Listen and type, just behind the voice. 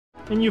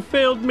and you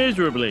failed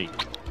miserably.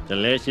 The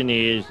lesson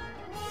is,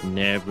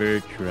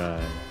 never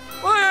try.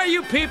 Why are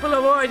you people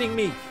avoiding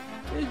me?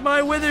 Does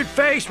my withered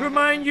face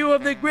remind you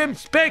of the grim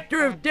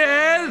specter of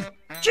death?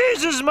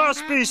 Jesus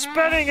must be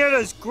spinning in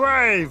his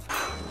grave.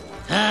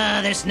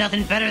 There's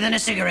nothing better than a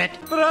cigarette.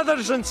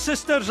 Brothers and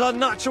sisters are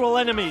natural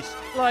enemies,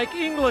 like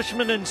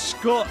Englishmen and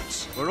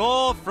Scots. We're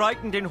all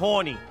frightened and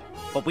horny,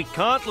 but we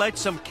can't let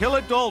some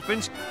killer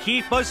dolphins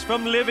keep us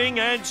from living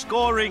and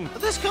scoring.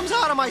 But this comes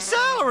out of my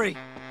salary.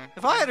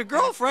 If I had a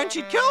girlfriend,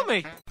 she'd kill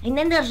me. And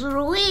then there's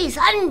Ruiz,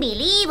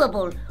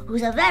 unbelievable,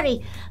 who's a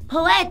very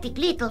poetic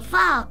little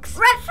fox.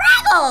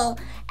 Refraggle!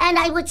 And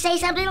I would say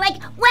something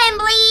like,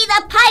 Wembley,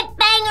 the pipe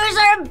bangers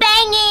are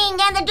banging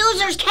and the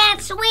doozers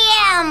can't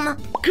swim.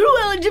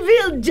 Cruella de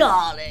Vil,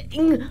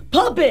 darling.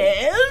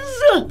 Puppies!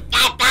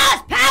 Get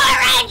those Power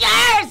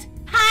Rangers!